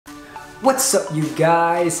What's up, you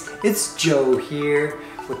guys? It's Joe here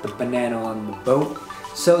with the banana on the boat.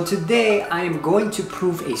 So today I am going to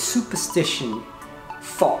prove a superstition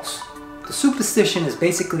false. The superstition is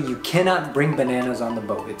basically you cannot bring bananas on the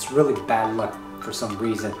boat. It's really bad luck for some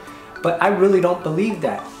reason. But I really don't believe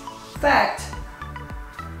that. In fact,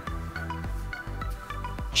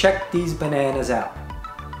 check these bananas out.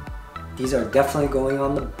 These are definitely going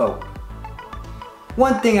on the boat.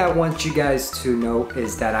 One thing I want you guys to know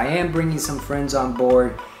is that I am bringing some friends on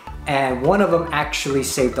board, and one of them actually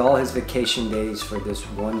saved all his vacation days for this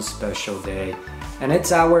one special day, and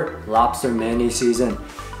it's our Lobster Mini season.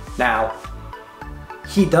 Now,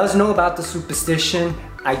 he does know about the superstition.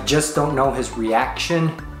 I just don't know his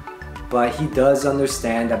reaction, but he does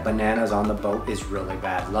understand that bananas on the boat is really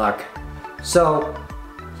bad luck. So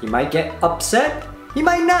he might get upset, he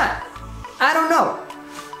might not. I don't know.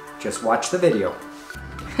 Just watch the video.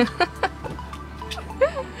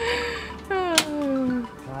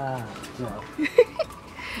 No.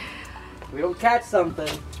 We don't catch something.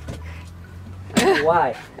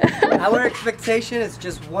 Why? Our expectation is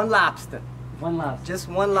just one lobster. One lobster. Just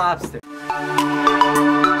one lobster.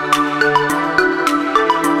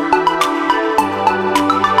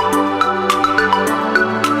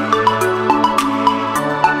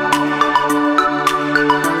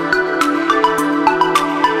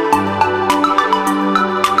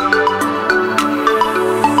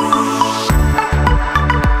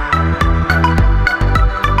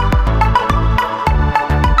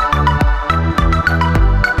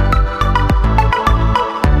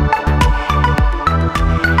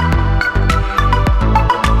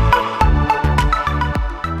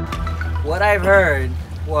 What I've heard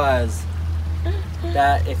was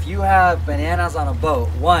that if you have bananas on a boat,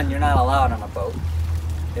 one, you're not allowed on a boat.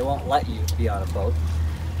 They won't let you be on a boat.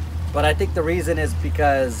 But I think the reason is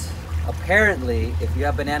because apparently if you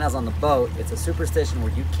have bananas on the boat, it's a superstition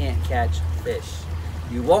where you can't catch fish.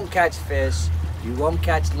 You won't catch fish, you won't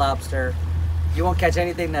catch lobster, you won't catch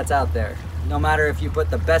anything that's out there. No matter if you put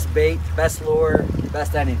the best bait, best lure,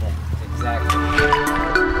 best anything. Exactly.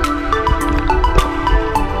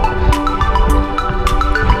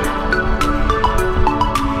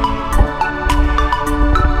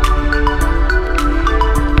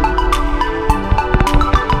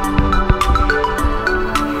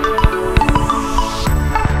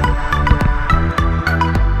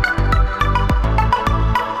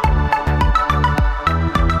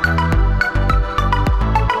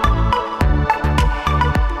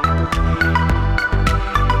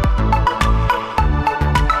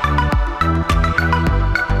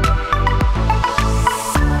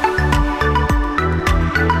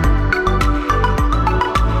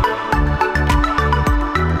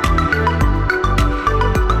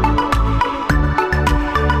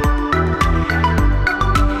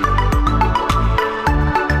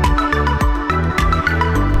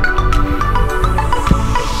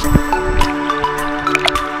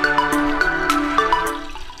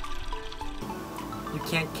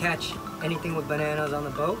 Can't catch anything with bananas on the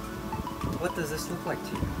boat? What does this look like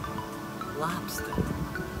to you? Lobster.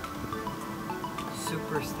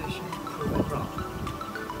 Superstition proven wrong.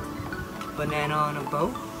 Banana on a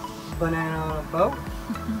boat? Banana on a boat?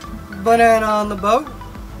 Banana on the boat?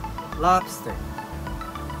 Lobster.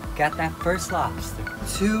 Got that first lobster.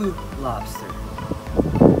 2 lobster.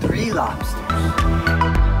 3 lobsters.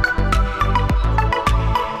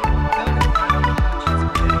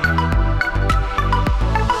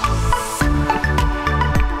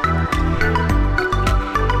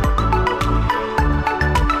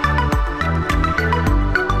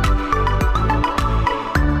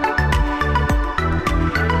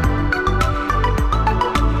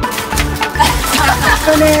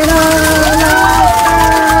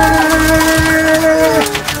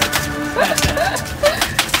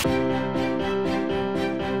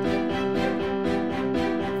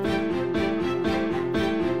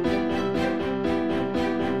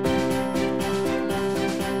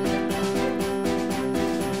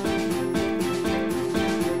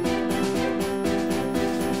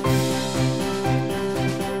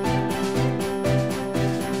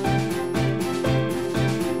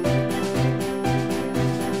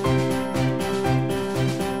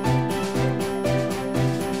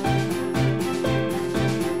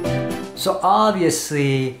 So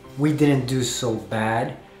obviously we didn't do so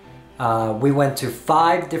bad. We went to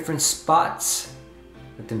 5 different spots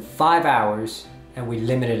within 5 hours and we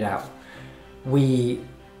limited out. We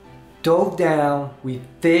dove down, we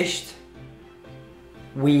fished,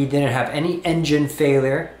 we didn't have any engine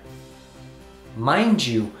failure. Mind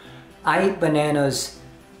you, I ate bananas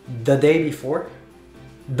the day before,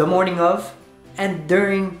 the morning of, and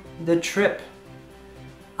during the trip.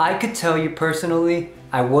 I could tell you personally,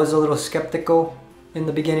 I was a little skeptical in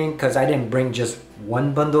the beginning because I didn't bring just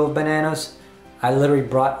one bundle of bananas. I literally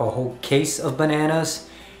brought a whole case of bananas,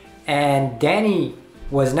 and Danny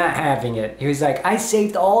was not having it. He was like, I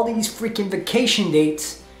saved all these freaking vacation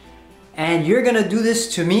dates and you're gonna do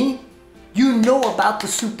this to me? You know about the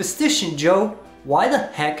superstition, Joe. Why the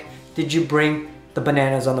heck did you bring the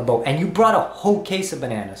bananas on the boat? And you brought a whole case of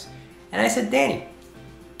bananas. And I said, Danny,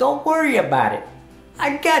 don't worry about it.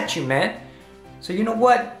 I got you, man. So you know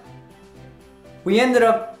what? We ended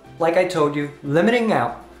up, like I told you, limiting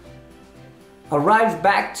out. Arrived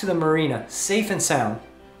back to the marina, safe and sound.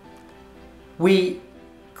 We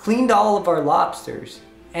cleaned all of our lobsters,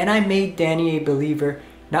 and I made Danny a believer.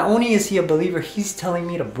 Not only is he a believer, he's telling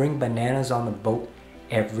me to bring bananas on the boat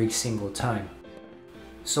every single time.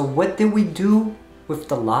 So what did we do with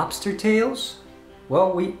the lobster tails?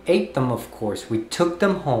 Well, we ate them, of course. We took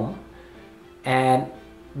them home, and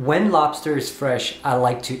when lobster is fresh, I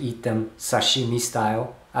like to eat them sashimi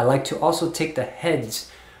style. I like to also take the heads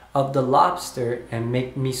of the lobster and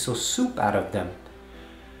make miso soup out of them.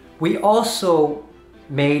 We also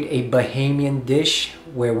made a Bahamian dish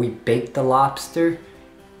where we baked the lobster,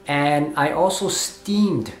 and I also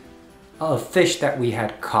steamed a fish that we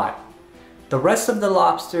had caught. The rest of the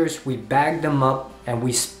lobsters, we bagged them up and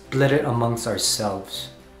we split it amongst ourselves.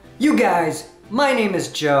 You guys, my name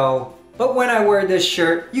is Joe, but when I wear this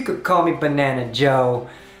shirt, you could call me Banana Joe.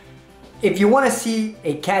 If you want to see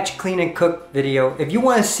a catch, clean, and cook video, if you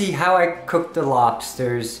want to see how I cook the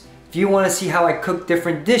lobsters, if you want to see how I cook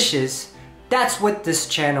different dishes, that's what this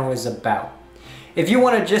channel is about. If you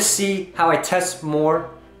want to just see how I test more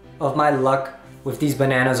of my luck with these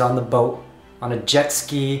bananas on the boat, on a jet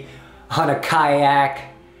ski, on a kayak,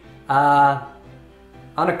 on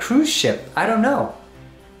a cruise ship, I don't know.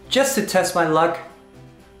 Just to test my luck,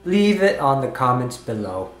 leave it on the comments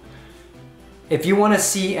below. If you want to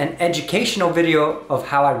see an educational video of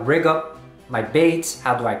how I rig up my baits,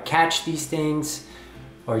 how do I catch these things,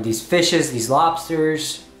 or these fishes, these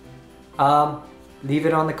lobsters, leave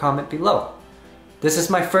it on the comment below. This is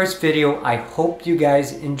my first video. I hope you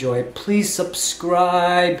guys enjoy it. Please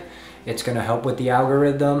subscribe. It's gonna help with the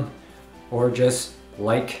algorithm, or just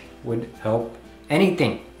like would help.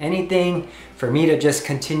 Anything for me to just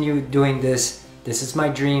continue doing this. This is my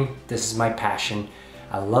dream. This is my passion.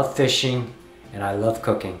 I love fishing and I love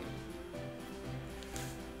cooking.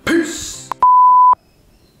 Peace.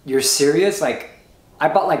 You're serious? Like, I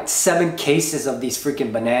bought like 7 cases of these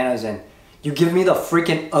freaking bananas, and you give me the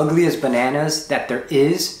freaking ugliest bananas that there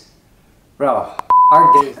is? Bro,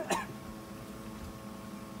 our day.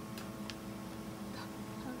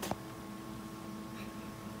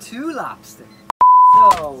 2 lobster.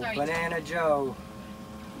 So, sorry. Banana Joe.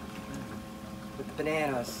 With the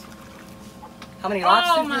bananas. How many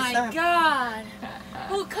lobsters this time? Oh my god!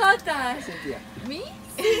 Who caught that? Cynthia. Me?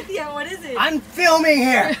 Cynthia, what is it? I'm filming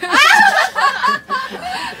here!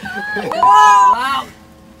 Whoa! Wow!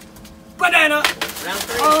 Banana! Round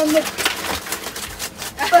 3. On the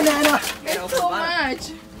banana! It's so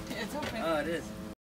much. It's open. Oh, it is.